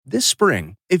This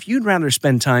spring, if you'd rather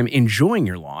spend time enjoying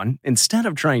your lawn instead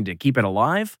of trying to keep it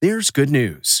alive, there's good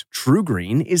news.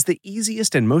 TruGreen is the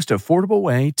easiest and most affordable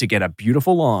way to get a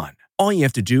beautiful lawn. All you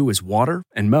have to do is water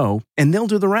and mow, and they'll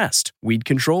do the rest. Weed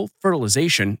control,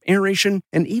 fertilization, aeration,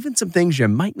 and even some things you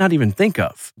might not even think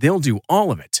of. They'll do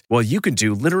all of it, while you can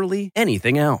do literally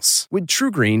anything else. With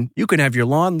TruGreen, you can have your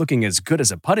lawn looking as good as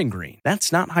a putting green.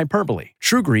 That's not hyperbole.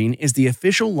 TruGreen is the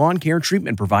official lawn care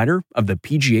treatment provider of the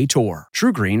PGA Tour.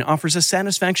 TruGreen offers a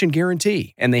satisfaction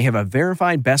guarantee, and they have a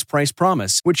verified best price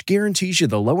promise, which guarantees you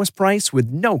the lowest price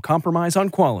with no compromise on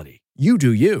quality. You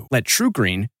do you. Let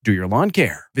TruGreen do your lawn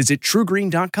care. Visit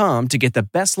TruGreen.com to get the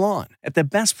best lawn at the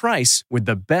best price with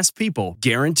the best people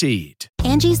guaranteed.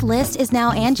 Angie's List is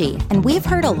now Angie, and we've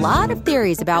heard a lot of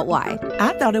theories about why.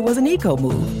 I thought it was an eco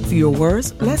move. Fewer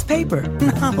words, less paper.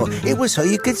 No, it was so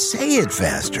you could say it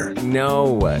faster.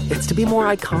 No, it's to be more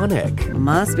iconic.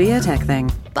 Must be a tech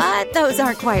thing. But those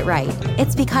aren't quite right.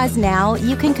 It's because now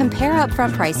you can compare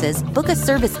upfront prices, book a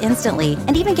service instantly,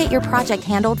 and even get your project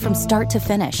handled from start to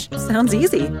finish. Sounds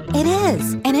easy. It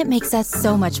is, and it makes us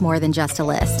so much more than just a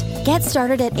list. Get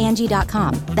started at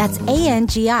Angie.com. That's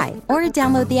ANGI, or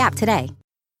download the app today.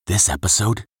 This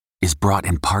episode is brought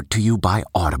in part to you by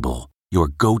Audible, your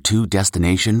go-to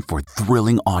destination for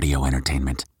thrilling audio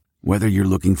entertainment. Whether you're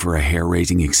looking for a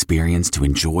hair-raising experience to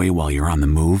enjoy while you're on the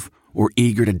move, or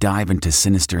eager to dive into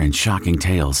sinister and shocking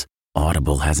tales,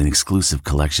 Audible has an exclusive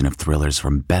collection of thrillers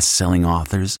from best-selling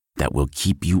authors that will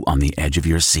keep you on the edge of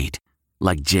your seat.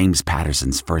 Like James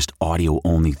Patterson's first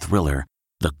audio-only thriller,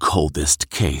 The Coldest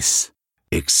Case.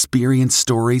 Experience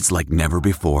stories like never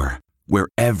before, where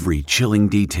every chilling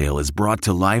detail is brought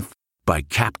to life by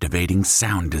captivating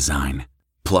sound design.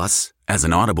 Plus, as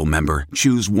an Audible member,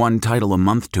 choose one title a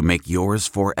month to make yours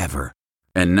forever.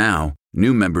 And now,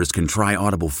 new members can try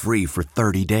Audible free for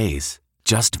 30 days.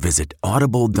 Just visit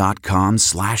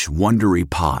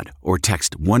audible.com/WonderyPod or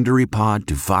text WonderyPod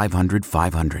to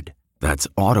 500-500. That's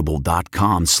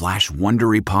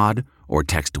audible.com/WonderyPod or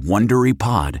text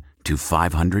WonderyPod to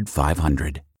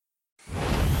 500-500.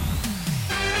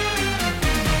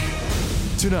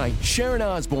 Tonight, Sharon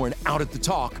Osbourne out at the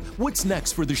Talk. What's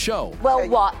next for the show? Well,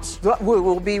 what? We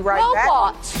will be right back.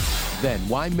 Well, what? Then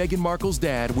why Meghan Markle's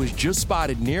dad was just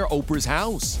spotted near Oprah's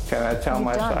house. Can I tell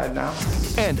my side now?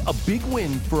 And a big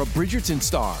win for a Bridgerton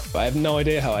star. I have no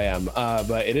idea how I am,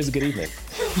 but it is a good evening.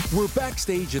 We're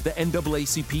backstage at the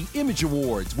NAACP Image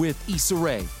Awards with Issa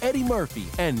Rae, Eddie Murphy,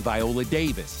 and Viola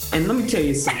Davis. And let me tell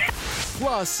you something.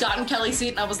 Plus, Got in Kelly's seat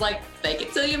and I was like, fake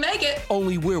it till you make it.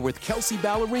 only we're with Kelsey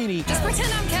Ballerini. Just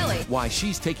pretend I'm Kelly. Why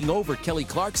she's taking over Kelly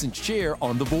Clarkson's chair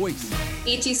on The Voice.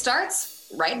 ET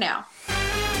starts right now.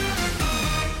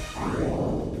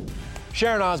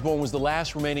 Sharon Osbourne was the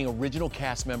last remaining original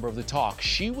cast member of The Talk.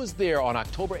 She was there on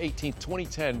October 18th,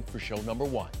 2010 for show number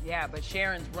 1. Yeah, but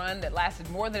Sharon's run that lasted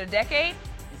more than a decade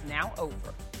is now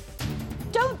over.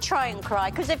 Don't try and cry,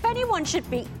 because if anyone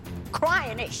should be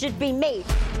crying, it should be me.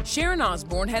 Sharon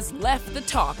Osbourne has left The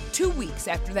Talk 2 weeks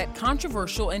after that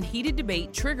controversial and heated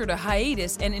debate triggered a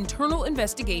hiatus and internal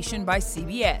investigation by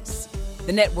CBS.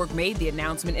 The network made the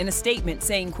announcement in a statement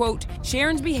saying, quote,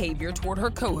 Sharon's behavior toward her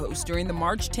co-host during the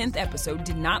March 10th episode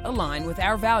did not align with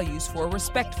our values for a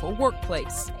respectful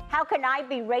workplace. How can I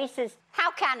be racist?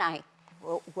 How can I?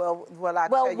 Well,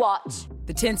 what?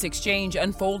 The tense exchange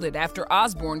unfolded after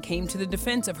Osbourne came to the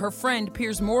defense of her friend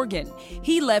Piers Morgan.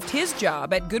 He left his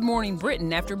job at Good Morning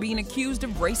Britain after being accused of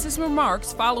racist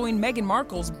remarks following Meghan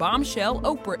Markle's bombshell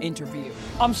Oprah interview.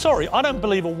 I'm sorry, I don't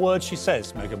believe a word she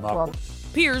says, Meghan Markle.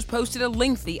 Piers posted a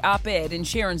lengthy op-ed in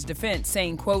Sharon's defense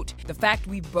saying, quote, the fact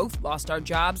we've both lost our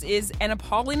jobs is an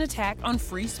appalling attack on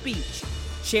free speech.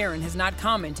 Sharon has not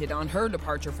commented on her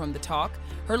departure from The Talk.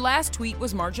 Her last tweet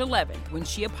was March 11th when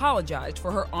she apologized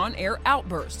for her on-air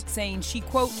outburst, saying she,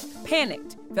 quote,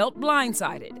 panicked, felt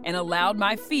blindsided, and allowed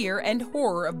my fear and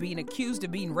horror of being accused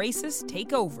of being racist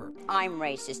take over. I'm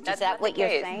racist. Is that what you're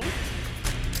saying?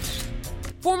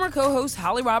 Former co-hosts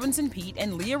Holly Robinson Peete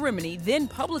and Leah Remini then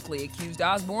publicly accused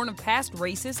Osbourne of past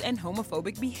racist and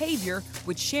homophobic behavior,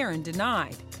 which Sharon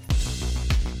denied.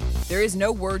 There is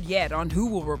no word yet on who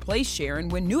will replace Sharon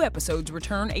when new episodes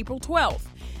return April 12th.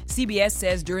 CBS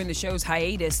says during the show's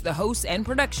hiatus, the hosts and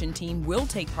production team will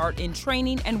take part in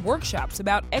training and workshops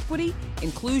about equity,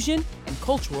 inclusion, and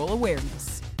cultural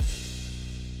awareness.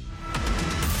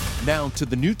 Now to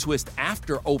the new twist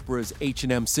after Oprah's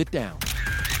H&M sit-down.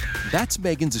 That's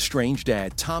Meghan's estranged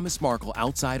dad, Thomas Markle,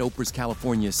 outside Oprah's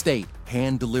California estate,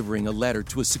 hand-delivering a letter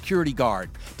to a security guard.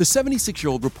 The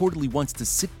 76-year-old reportedly wants to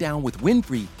sit down with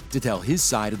Winfrey to tell his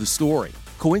side of the story.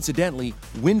 Coincidentally,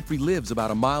 Winfrey lives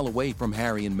about a mile away from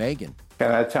Harry and Meghan.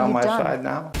 Can I tell my side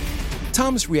now?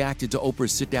 Thomas reacted to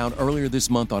Oprah's sit-down earlier this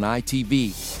month on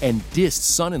ITV and dissed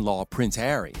son-in-law Prince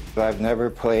Harry. I've never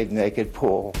played naked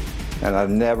pool, and I've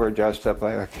never dressed up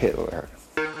like Hitler.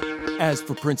 As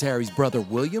for Prince Harry's brother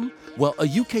William, well, a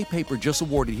UK paper just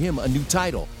awarded him a new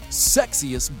title,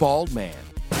 Sexiest Bald Man.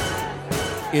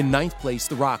 In ninth place,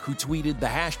 The Rock, who tweeted the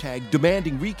hashtag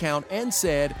demanding recount and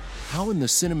said, "How in the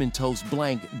cinnamon toast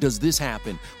blank does this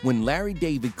happen when Larry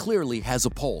David clearly has a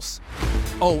pulse?"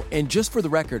 Oh, and just for the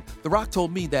record, The Rock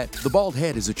told me that the bald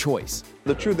head is a choice.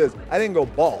 The truth is, I didn't go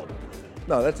bald.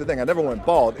 No, that's the thing. I never went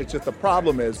bald. It's just the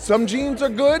problem is some genes are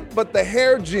good, but the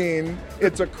hair gene,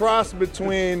 it's a cross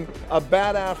between a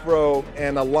bad afro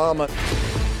and a llama.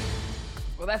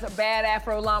 Well, that's a bad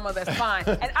Afro llama, that's fine.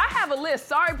 And I have a list,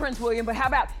 sorry, Prince William, but how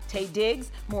about Taye Diggs,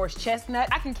 Morris Chestnut?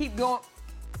 I can keep going.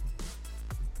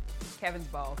 Kevin's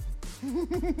bald.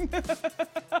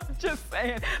 I'm just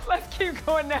saying, let's keep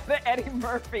going now to Eddie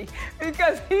Murphy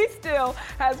because he still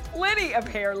has plenty of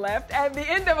hair left and the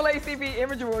NAACP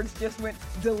Image Awards just went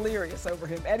delirious over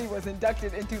him. Eddie was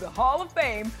inducted into the Hall of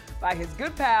Fame by his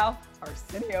good pal,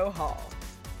 Arsenio Hall.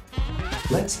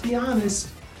 Let's be honest,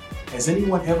 has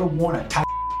anyone ever worn a tight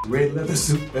red leather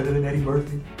suit better than Eddie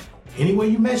Murphy? Any way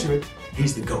you measure it,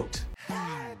 he's the GOAT.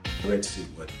 Red suit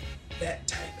wasn't that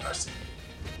tight, Arsenio.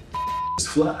 It's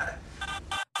fly.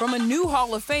 From a new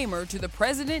Hall of Famer to the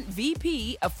president,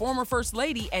 VP, a former First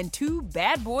Lady, and 2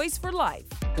 bad boys for life.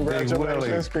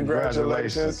 Congratulations,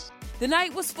 congratulations. The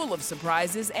night was full of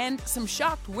surprises and some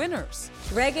shocked winners.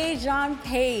 Reggae-John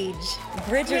Page,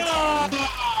 Bridgerton.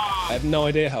 I have no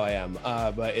idea how I am,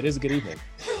 but it is a good evening.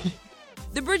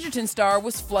 The Bridgerton star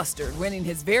was flustered, winning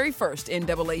his very first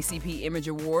NAACP Image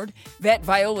Award. Vet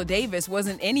Viola Davis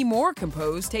wasn't any more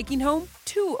composed, taking home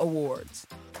 2 awards.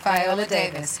 Viola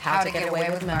Davis, How to Get Away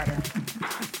with Murder.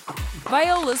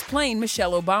 Viola's playing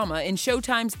Michelle Obama in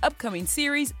Showtime's upcoming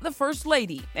series, The First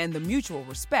Lady, and the mutual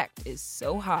respect is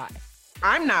so high.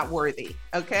 I'm not worthy,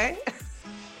 okay?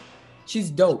 She's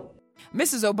dope.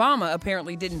 Mrs. Obama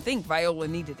apparently didn't think Viola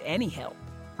needed any help.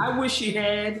 I wish she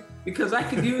had, because I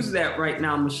could use that right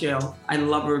now, Michelle. I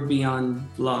love her beyond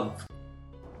love.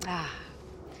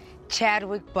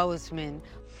 Chadwick Boseman.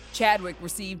 Chadwick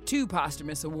received 2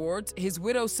 posthumous awards. His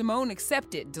widow Simone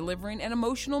accepted, delivering an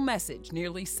emotional message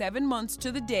nearly 7 months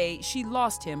to the day she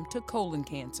lost him to colon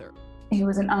cancer. He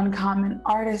was an uncommon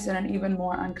artist and an even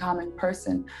more uncommon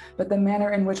person, but the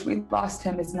manner in which we lost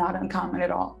him is not uncommon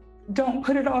at all. Don't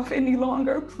put it off any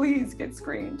longer. Please get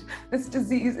screened. This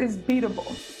disease is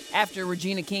beatable. After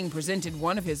Regina King presented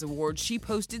one of his awards, she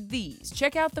posted these.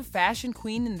 Check out the fashion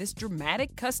queen in this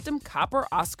dramatic custom copper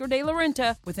Oscar de la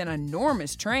Renta with an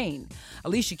enormous train.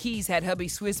 Alicia Keys had hubby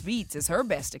Swiss Beats as her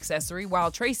best accessory, while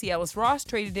Tracy Ellis Ross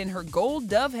traded in her gold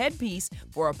dove headpiece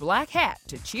for a black hat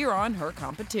to cheer on her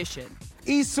competition.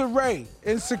 Issa Rae,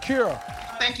 Insecure.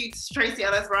 Thank you, Tracy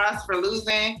Ellis Ross, for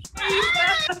losing.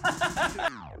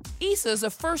 Issa's a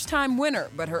first-time winner,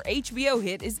 but her HBO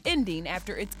hit is ending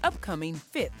after its upcoming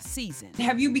 5th season.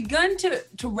 Have you begun to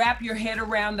wrap your head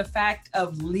around the fact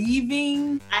of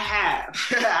leaving? I have.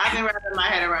 I've been wrapping my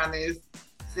head around this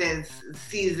since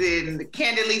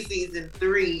Candidly season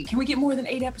 3. Can we get more than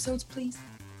 8 episodes, please?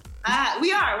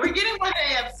 We're getting more than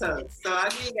 8 episodes, so I'll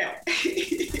be back.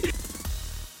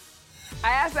 I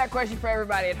asked that question for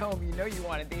everybody at home. You know you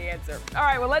wanted the answer. All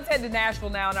right, well, let's head to Nashville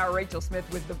now and our Rachel Smith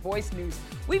with The Voice News.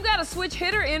 We've got a switch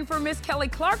hitter in for Miss Kelly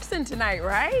Clarkson tonight,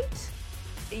 right?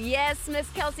 Yes, Miss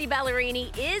Kelsey Ballerini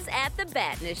is at the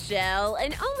bat, Michelle,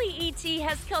 and only E.T.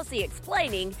 has Kelsey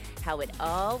explaining how it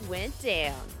all went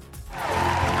down.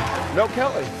 No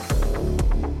Kelly.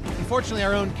 Unfortunately,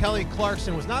 our own Kelly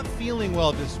Clarkson was not feeling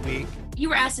well this week. You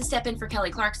were asked to step in for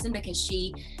Kelly Clarkson because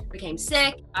she became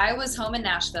sick. I was home in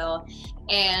Nashville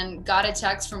and got a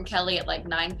text from Kelly at like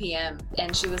 9 p.m.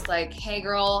 And she was like, hey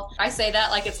girl, I say that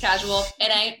like it's casual.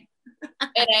 It ain't.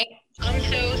 It ain't. I'm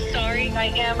so sorry. I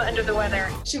am under the weather.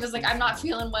 She was like, I'm not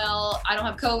feeling well. I don't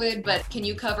have COVID, but can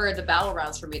you cover the battle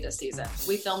rounds for me this season?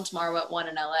 We film tomorrow at 1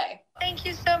 in LA. Thank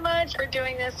you so much for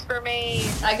doing this for me.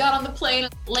 I got on the plane,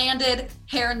 landed,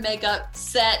 hair and makeup,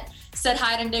 set, said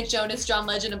hi to Nick Jonas, John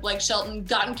Legend, and Blake Shelton,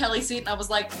 got in Kelly's seat, and I was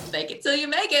like, fake it till you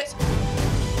make it.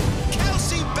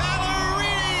 Kelsey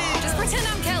Ballerini! Just pretend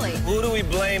I'm Kelly. Who do we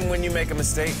blame when you make a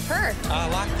mistake? Her. I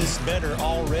like this better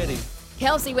already.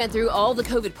 Kelsey went through all the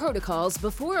COVID protocols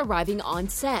before arriving on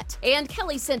set, and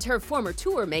Kelly sent her former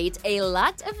tour mates a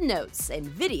lot of notes and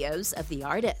videos of the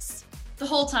artists. The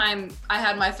whole time I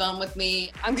had my phone with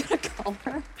me. I'm gonna call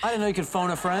her. I didn't know you could phone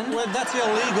a friend. Well, that's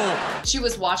illegal. She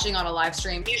was watching on a live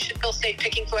stream. You should feel safe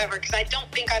picking whoever, because I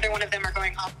don't think either one of them are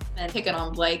going home. And picking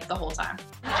on Blake the whole time.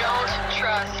 Don't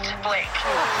trust Blake.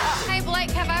 Hey, Blake,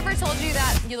 have I ever told you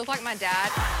that you look like my dad?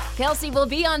 Kelsey will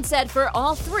be on set for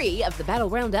all 3 of the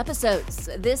Battleground episodes.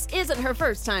 This isn't her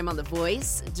first time on The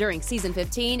Voice. During season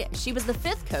 15, she was the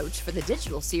 5th coach for the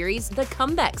digital series The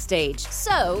Comeback Stage.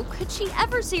 So, could she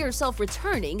ever see herself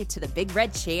returning to the big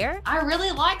red chair? I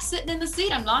really like sitting in the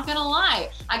seat, I'm not gonna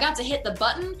lie. I got to hit the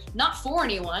button, not for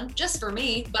anyone, just for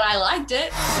me, but I liked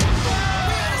it. Did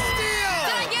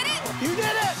I get it? You did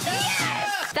it!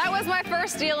 Yes! That was my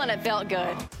first deal and it felt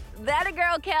good. That a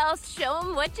girl, Kels. Show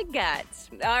 'em what you got.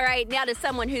 All right, now to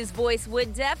someone whose voice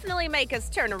would definitely make us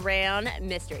turn around,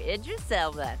 Mr. Idris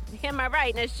Elba. Am I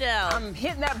right, Nichelle? I'm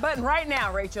hitting that button right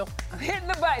now, Rachel. I'm hitting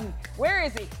the button. Where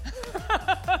is he?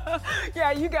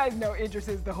 Yeah, you guys know Idris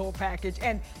is the whole package.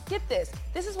 And get this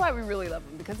is why we really love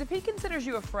him, because if he considers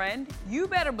you a friend, you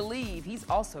better believe he's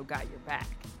also got your back.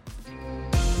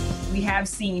 We have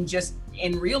seen just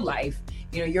in real life,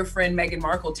 your friend Meghan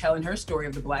Markle telling her story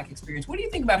of the Black experience. What do you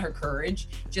think about her courage,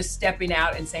 just stepping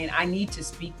out and saying, I need to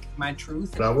speak my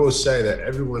truth? But I will say that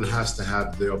everyone has to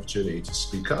have the opportunity to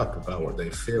speak up about what they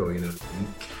feel. You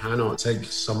cannot take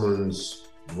someone's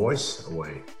voice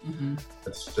away. Mm-hmm.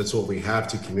 That's what we have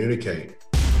to communicate.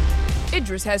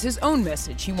 Idris has his own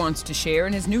message he wants to share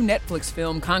in his new Netflix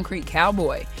film, Concrete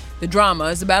Cowboy. The drama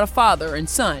is about a father and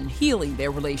son healing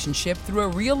their relationship through a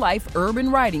real-life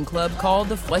urban riding club called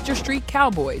the Fletcher Street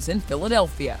Cowboys in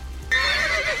Philadelphia.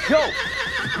 Yo!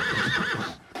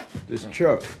 This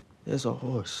Chuck. There's a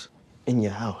horse in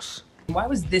your house. Why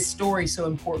was this story so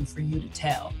important for you to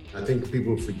tell? I think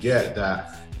people forget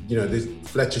that these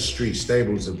Fletcher Street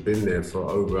stables have been there for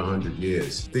over 100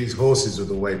 years. These horses are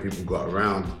the way people got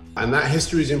around. And that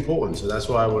history is important, so that's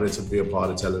why I wanted to be a part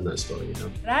of telling that story,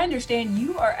 But I understand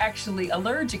you are actually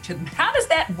allergic to them. How does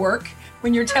that work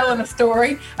when you're telling a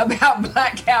story about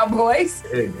Black cowboys?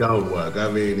 It don't work.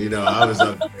 I mean, I was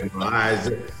up in my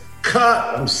eyes,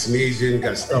 cut, I'm sneezing,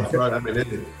 got stuff right. I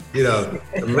mean,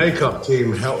 the makeup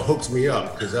team hooked me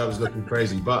up because I was looking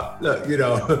crazy. But look, you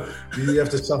have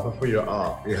to suffer for your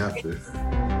art. You have to.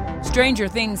 Stranger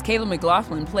Things, Caleb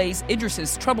McLaughlin plays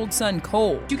Idris's troubled son,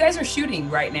 Cole. You guys are shooting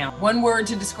right now. One word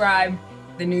to describe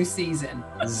the new season.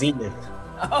 Zenith.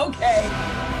 Okay.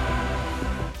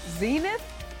 Zenith?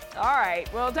 All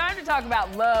right, well, time to talk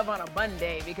about love on a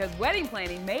Monday, because wedding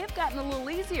planning may have gotten a little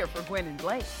easier for Gwen and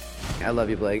Blake. I love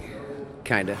you, Blake.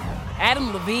 Kinda.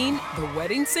 Adam Levine, the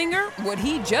wedding singer, what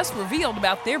he just revealed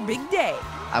about their big day.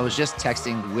 I was just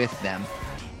texting with them.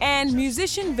 And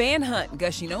musician Van Hunt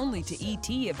gushing only to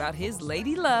E.T. about his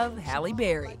lady love, Halle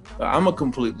Berry. I'm a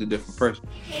completely different person.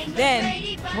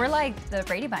 Then, we're like the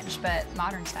Brady Bunch, but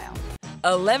modern style.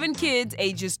 11 kids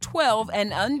ages 12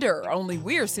 and under, only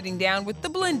we're sitting down with the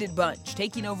Blended Bunch,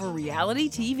 taking over reality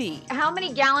TV. How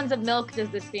many gallons of milk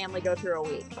does this family go through a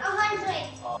week?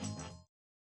 100.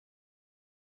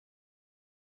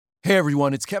 Hey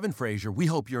everyone, it's Kevin Frazier. We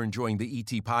hope you're enjoying the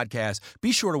ET podcast.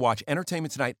 Be sure to watch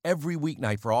Entertainment Tonight every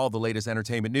weeknight for all the latest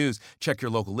entertainment news. Check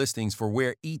your local listings for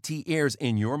where ET airs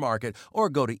in your market or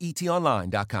go to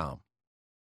etonline.com.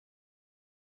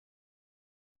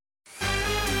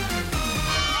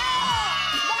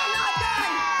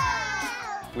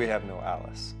 We have no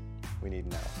Alice. We need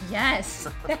Nell. Yes,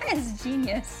 that is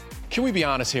genius. Can we be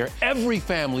honest here? Every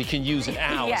family can use an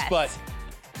Alice, Yes. but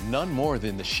none more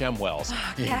than the Shemwells.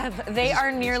 Kev, they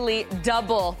are nearly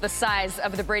double the size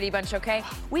of the Brady Bunch, okay?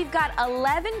 We've got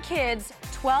 11 kids,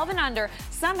 12 and under.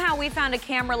 Somehow we found a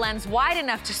camera lens wide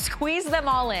enough to squeeze them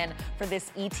all in for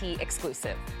this ET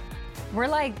exclusive. We're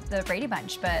like the Brady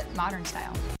Bunch, but modern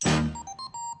style.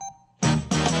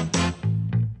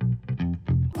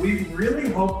 We really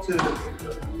hope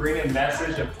to bring a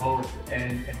message of hope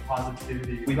and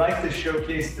positivity. We like to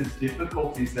showcase the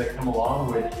difficulties that come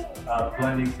along with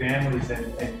blending families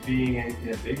and being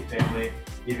in a big family,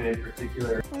 even in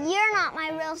particular. You're not my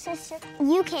real sister.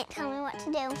 You can't tell me what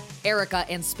to do. Erica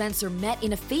and Spencer met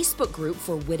in a Facebook group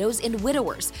for widows and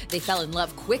widowers. They fell in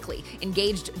love quickly,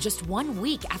 engaged just 1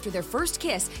 week after their first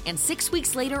kiss, and 6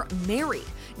 weeks later, married.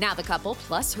 Now the couple,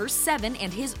 plus her 7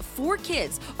 and his 4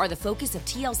 kids, are the focus of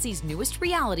TLC's newest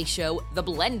reality show, The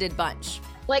Blended Bunch.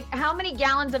 Like, how many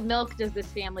gallons of milk does this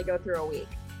family go through a week?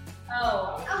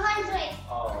 100.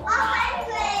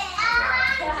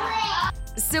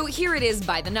 So here it is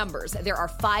by the numbers. There are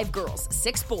 5 girls,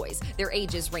 6 boys. Their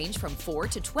ages range from 4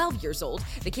 to 12 years old.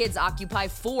 The kids occupy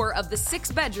 4 of the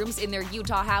 6 bedrooms in their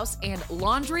Utah house, and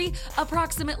laundry,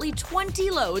 approximately 20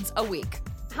 loads a week.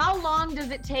 How long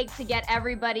does it take to get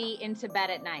everybody into bed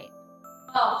at night?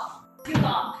 Oh, too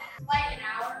long. Like an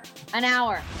hour. An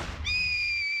hour.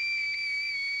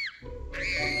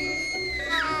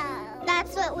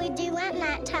 That's what we do at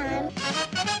nighttime.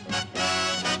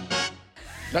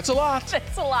 That's a lot.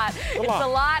 It's a lot. It's a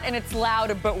lot and it's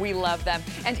loud, but we love them.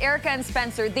 And Erica and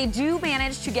Spencer, they do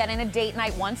manage to get in a date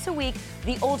night once a week.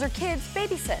 The older kids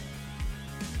babysit.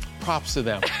 Props to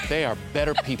them. They are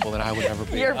better people than I would ever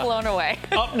be. You're blown away.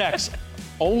 Up next,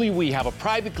 only we have a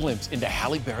private glimpse into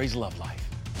Halle Berry's love life.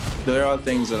 There are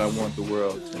things that I want the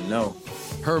world to know.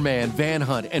 Her man, Van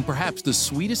Hunt, and perhaps the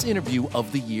sweetest interview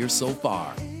of the year so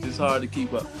far. It's hard to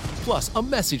keep up. Plus, a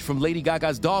message from Lady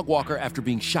Gaga's dog walker after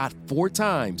being shot 4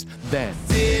 times. Then,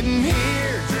 Sitting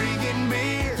here drinking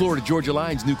beer. Florida Georgia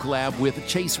Line's new collab with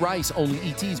Chase Rice, only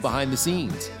ET's behind the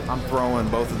scenes. I'm throwing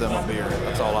both of them a beer.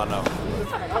 That's all I know.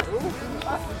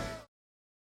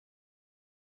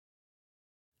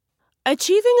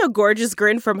 Achieving a gorgeous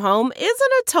grin from home isn't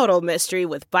a total mystery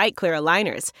with Byte Clear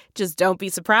aligners. Just don't be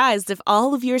surprised if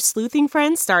all of your sleuthing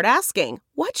friends start asking,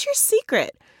 "What's your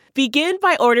secret?" Begin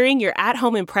by ordering your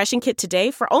at-home impression kit today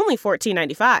for only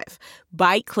 $14.95.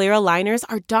 Byte Clear aligners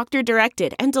are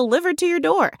doctor-directed and delivered to your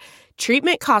door.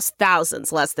 Treatment costs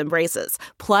thousands less than braces.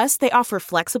 Plus, they offer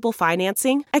flexible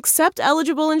financing, accept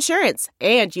eligible insurance,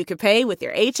 and you can pay with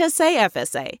your HSA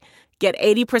FSA. Get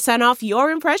 80% off your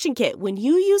impression kit when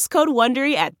you use code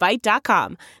WONDERY at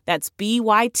Byte.com. That's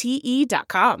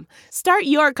BYTE.com. Start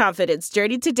your confidence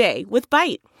journey today with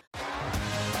Byte.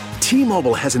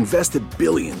 T-Mobile has invested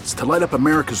billions to light up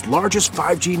America's largest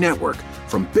 5G network,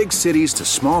 from big cities to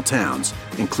small towns,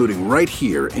 including right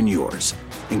here in yours.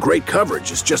 And great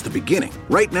coverage is just the beginning.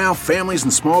 Right now, families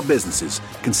and small businesses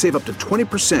can save up to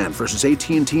 20% versus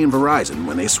AT&T and Verizon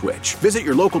when they switch. Visit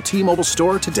your local T-Mobile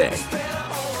store today.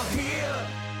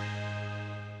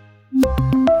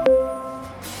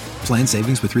 Plan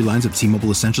savings with 3 lines of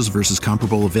T-Mobile Essentials versus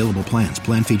comparable available plans.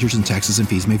 Plan features and taxes and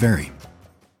fees may vary.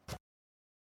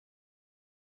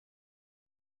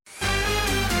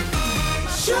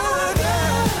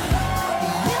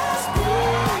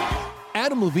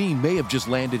 Adam Levine may have just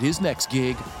landed his next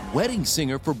gig, wedding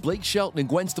singer for Blake Shelton and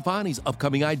Gwen Stefani's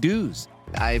upcoming I Do's.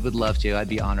 I would love to. I'd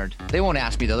be honored. They won't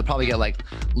ask me, though. They'll probably get, like,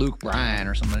 Luke Bryan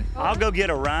or something. I'll go get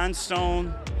a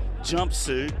rhinestone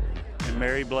jumpsuit and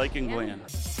marry Blake and Gwen.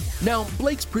 Now,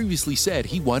 Blake's previously said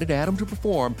he wanted Adam to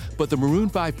perform, but the Maroon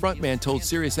 5 frontman told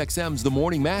SiriusXM's The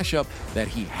Morning Mashup that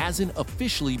he hasn't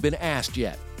officially been asked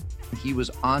yet. He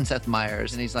was on Seth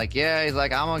Meyers, and he's like, I'm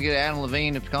going to get Adam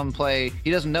Levine to come play.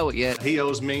 He doesn't know it yet. He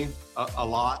owes me a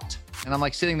lot. And I'm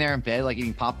like sitting there in bed, like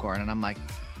eating popcorn, and I'm like,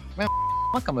 man,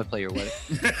 I'll come and play your wedding.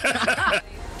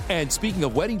 And speaking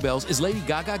of wedding bells, is Lady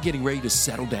Gaga getting ready to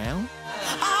settle down?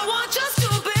 I want just to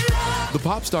be loved. The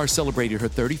pop star celebrated her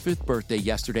 35th birthday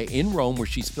yesterday in Rome, where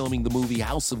she's filming the movie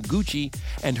House of Gucci,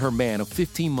 and her man of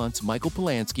 15 months, Michael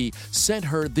Polanski, sent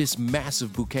her this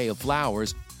massive bouquet of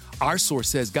flowers. Our source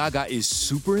says Gaga is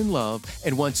super in love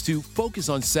and wants to focus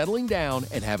on settling down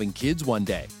and having kids one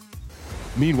day.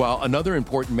 Meanwhile, another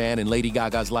important man in Lady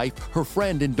Gaga's life, her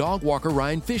friend and dog walker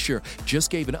Ryan Fisher,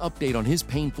 just gave an update on his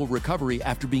painful recovery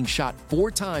after being shot 4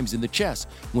 times in the chest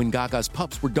when Gaga's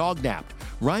pups were dog-napped.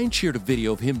 Ryan shared a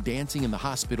video of him dancing in the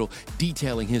hospital,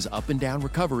 detailing his up-and-down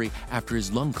recovery after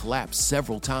his lung collapsed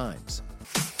several times.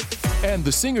 And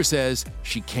the singer says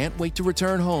she can't wait to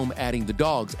return home, adding the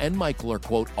dogs and Michael are,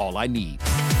 quote, all I need.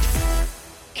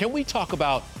 Can we talk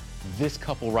about this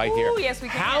couple right here? Ooh, yes, we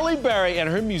can. Halle Berry and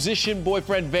her musician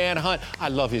boyfriend, Van Hunt. I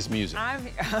love his music.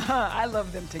 I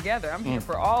love them together. I'm here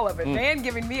for all of it. Van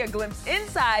giving me a glimpse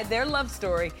inside their love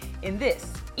story in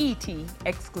this ET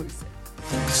exclusive.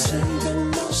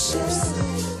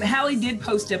 Halle did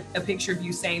post a picture of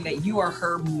you saying that you are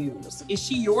her muse. Is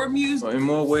she your muse? In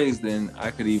more ways than I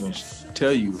could even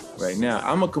tell you right now.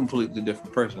 I'm a completely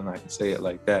different person, I can say it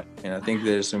like that. And I think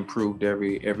that it's improved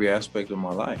every aspect of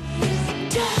my life.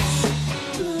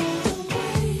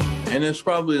 And it's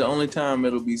probably the only time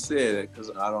it'll be said,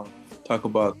 because I don't talk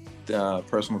about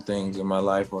personal things in my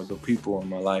life or the people in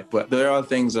my life. But there are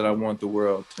things that I want the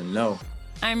world to know.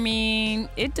 I mean,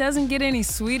 it doesn't get any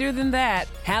sweeter than that.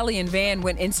 Halle and Van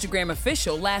went Instagram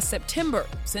official last September.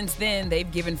 Since then, they've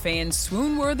given fans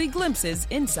swoon-worthy glimpses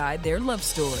inside their love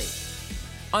story.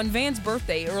 On Van's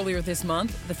birthday earlier this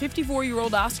month, the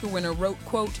 54-year-old Oscar winner wrote,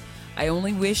 quote, "I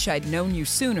only wish I'd known you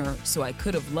sooner so I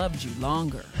could have loved you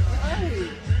longer."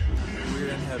 We're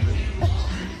in heaven.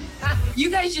 You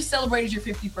guys just celebrated your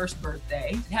 51st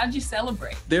birthday. How'd you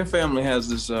celebrate? Their family has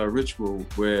this ritual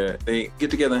where they get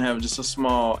together and have just a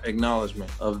small acknowledgement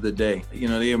of the day. You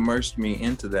know, they immersed me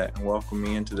into that and welcomed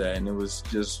me into that, and it was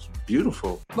just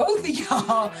beautiful. Both of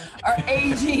y'all are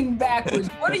aging backwards.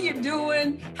 What are you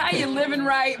doing? How you living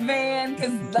right, Van?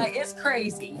 Because, like, it's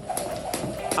crazy.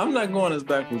 I'm not going as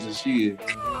backwards as she is.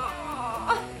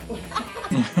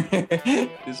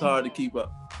 It's hard to keep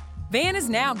up. Van is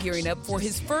now gearing up for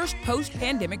his first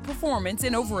post-pandemic performance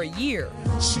in over a year.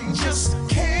 She just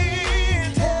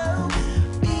can't help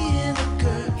being a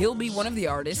girl. He'll be one of the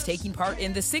artists taking part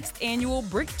in the 6th annual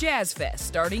Brick Jazz Fest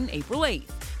starting April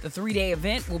 8th. The 3-day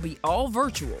event will be all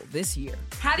virtual this year.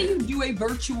 How do you do a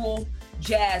virtual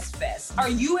jazz fest? Are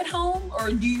you at home or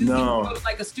do you go to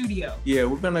like a studio? Yeah,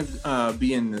 we're gonna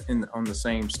be on the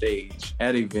same stage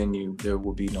at a venue. There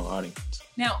will be no audience.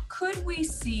 Now, could we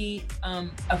see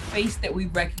a face that we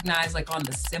recognize, like on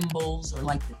the cymbals or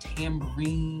like the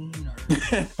tambourine?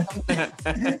 Or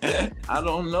I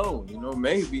don't know. You know,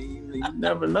 maybe you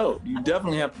never know. You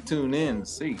definitely have to tune in to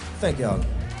see. Thank y'all.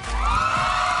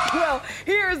 Well,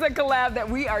 here's a collab that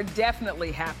we are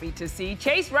definitely happy to see.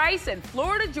 Chase Rice and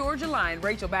Florida Georgia Line.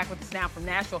 Rachel back with us now from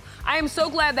Nashville. I am so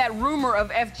glad that rumor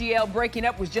of FGL breaking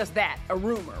up was just that, a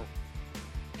rumor.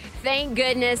 Thank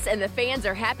goodness, and the fans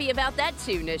are happy about that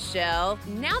too, Nichelle.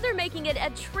 Now they're making it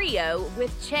a trio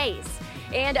with Chase.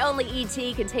 And only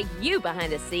E.T. can take you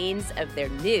behind the scenes of their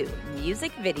new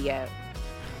music video.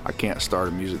 I can't start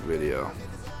a music video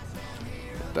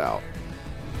without.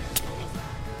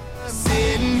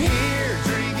 Sitting here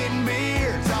drinking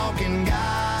beer, talking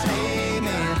God,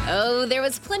 amen. Oh, there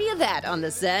was plenty of that on the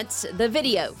set. The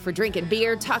video for Drinking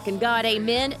Beer, Talking God,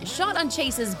 Amen, shot on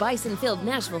Chase's bison-filled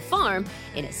Nashville farm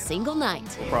in a single night.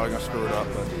 We're probably gonna screw it up,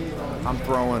 but I'm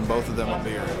throwing both of them a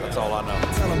beer. That's all I know.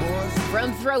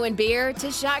 From throwing beer to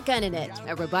shotgunning it,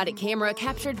 a robotic camera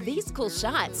captured these cool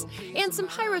shots and some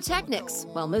pyrotechnics,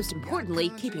 while most importantly,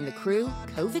 keeping the crew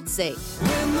COVID safe.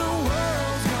 When the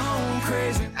world's gone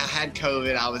crazy. I had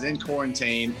COVID. I was in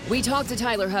quarantine. We talked to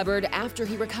Tyler Hubbard after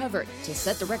he recovered to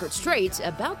set the record straight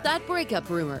about that breakup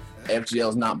rumor.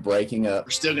 FGL's not breaking up.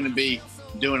 We're still going to be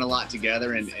doing a lot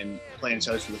together and playing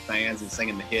shows for the fans and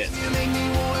singing the hits.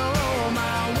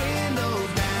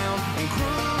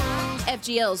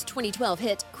 FGL's 2012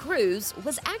 hit, Cruise,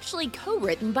 was actually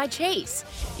co-written by Chase.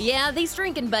 Yeah, these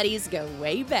drinking buddies go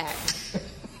way back.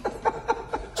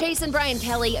 Chase and Brian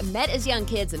Kelly met as young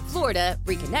kids in Florida,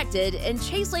 reconnected, and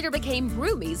Chase later became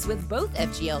roomies with both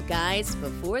FGL guys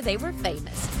before they were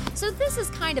famous. So this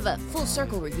is kind of a full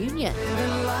circle reunion. All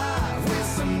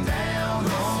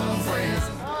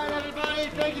right, everybody,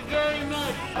 thank you very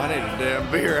much. I need a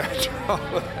damn beer after all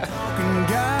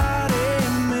that.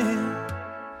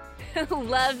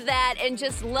 Love that, and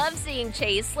just love seeing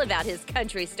Chase live out his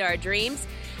country star dreams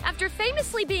after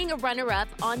famously being a runner-up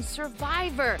on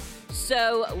Survivor.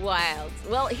 So wild.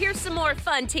 Well, here's some more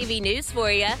fun TV news for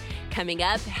you. Coming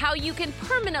up, how you can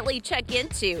permanently check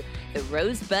into the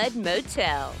Rosebud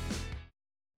Motel.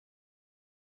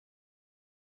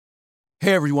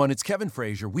 Hey everyone, it's Kevin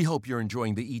Frazier. We hope you're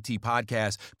enjoying the ET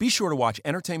podcast. Be sure to watch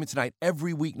Entertainment Tonight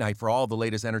every weeknight for all the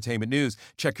latest entertainment news.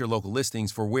 Check your local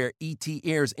listings for where ET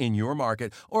airs in your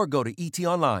market or go to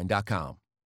etonline.com.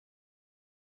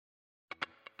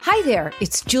 Hi there,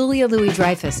 it's Julia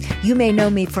Louis-Dreyfus. You may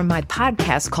know me from my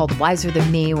podcast called Wiser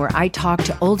Than Me, where I talk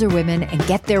to older women and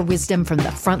get their wisdom from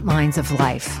the front lines of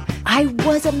life. I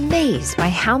was amazed by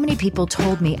how many people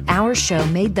told me our show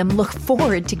made them look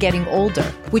forward to getting older,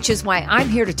 which is why I'm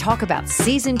here to talk about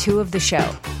season 2 of the show.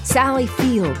 Sally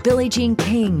Field, Billie Jean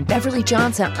King, Beverly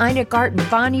Johnson, Ina Garten,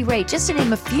 Bonnie Raitt, just to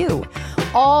name a few.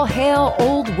 All hail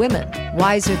old women.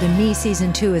 Wiser Than Me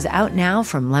season 2 is out now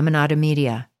from Lemonada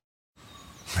Media.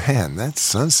 Man, that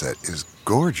sunset is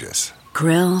gorgeous.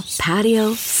 Grill,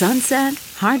 patio, sunset.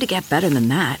 Hard to get better than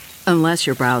that. Unless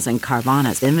you're browsing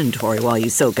Carvana's inventory while you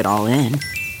soak it all in.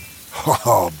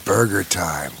 Oh, burger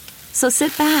time. So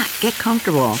sit back, get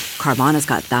comfortable. Carvana's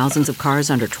got thousands of cars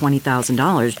under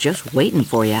 $20,000 just waiting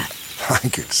for you. I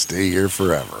could stay here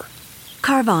forever.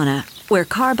 Carvana, where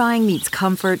car buying meets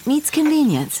comfort, meets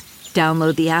convenience.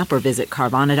 Download the app or visit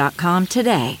Carvana.com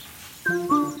today.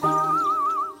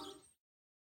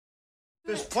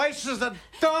 This place is a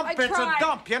dump. It's a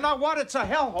dump. You know what? It's a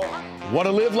hellhole. Want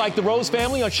to live like the Rose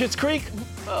family on Schitt's Creek?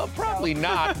 Probably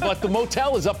not, but the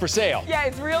motel is up for sale. Yeah,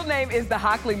 its real name is the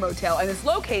Hockley Motel, and it's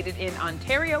located in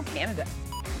Ontario, Canada.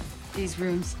 These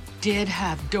rooms did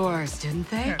have doors, didn't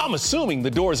they? I'm assuming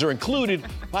the doors are included.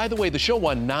 By the way, the show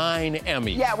won 9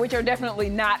 Emmys. Yeah, which are definitely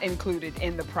not included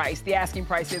in the price. The asking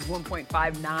price is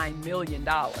 $1.59 million.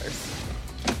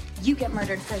 You get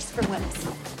murdered first for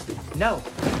Willis. No,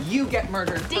 you get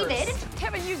murdered David? first.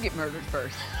 Kevin, you get murdered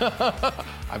first.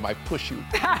 I might push you.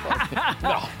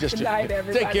 No, just Good night,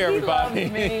 everybody. take care, He everybody.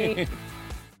 loves me.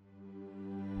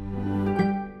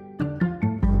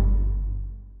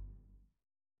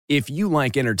 If you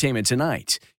like Entertainment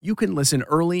Tonight, you can listen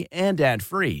early and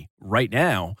ad-free right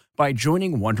now by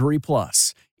joining Wondery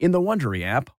Plus in the Wondery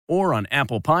app or on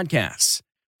Apple Podcasts.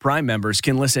 Prime members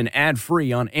can listen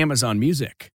ad-free on Amazon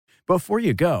Music. Before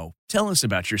you go, tell us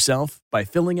about yourself by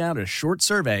filling out a short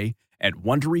survey at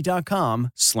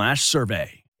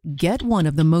Wondery.com/survey. Get one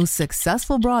of the most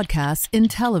successful broadcasts in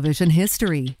television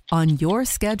history on your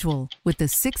schedule with the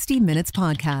 60 Minutes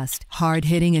Podcast.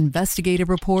 Hard-hitting investigative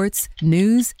reports,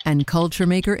 news, and culture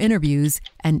maker interviews,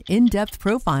 and in-depth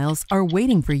profiles are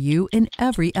waiting for you in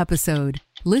every episode.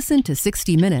 Listen to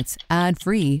 60 Minutes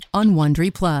ad-free on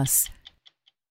Wondery Plus.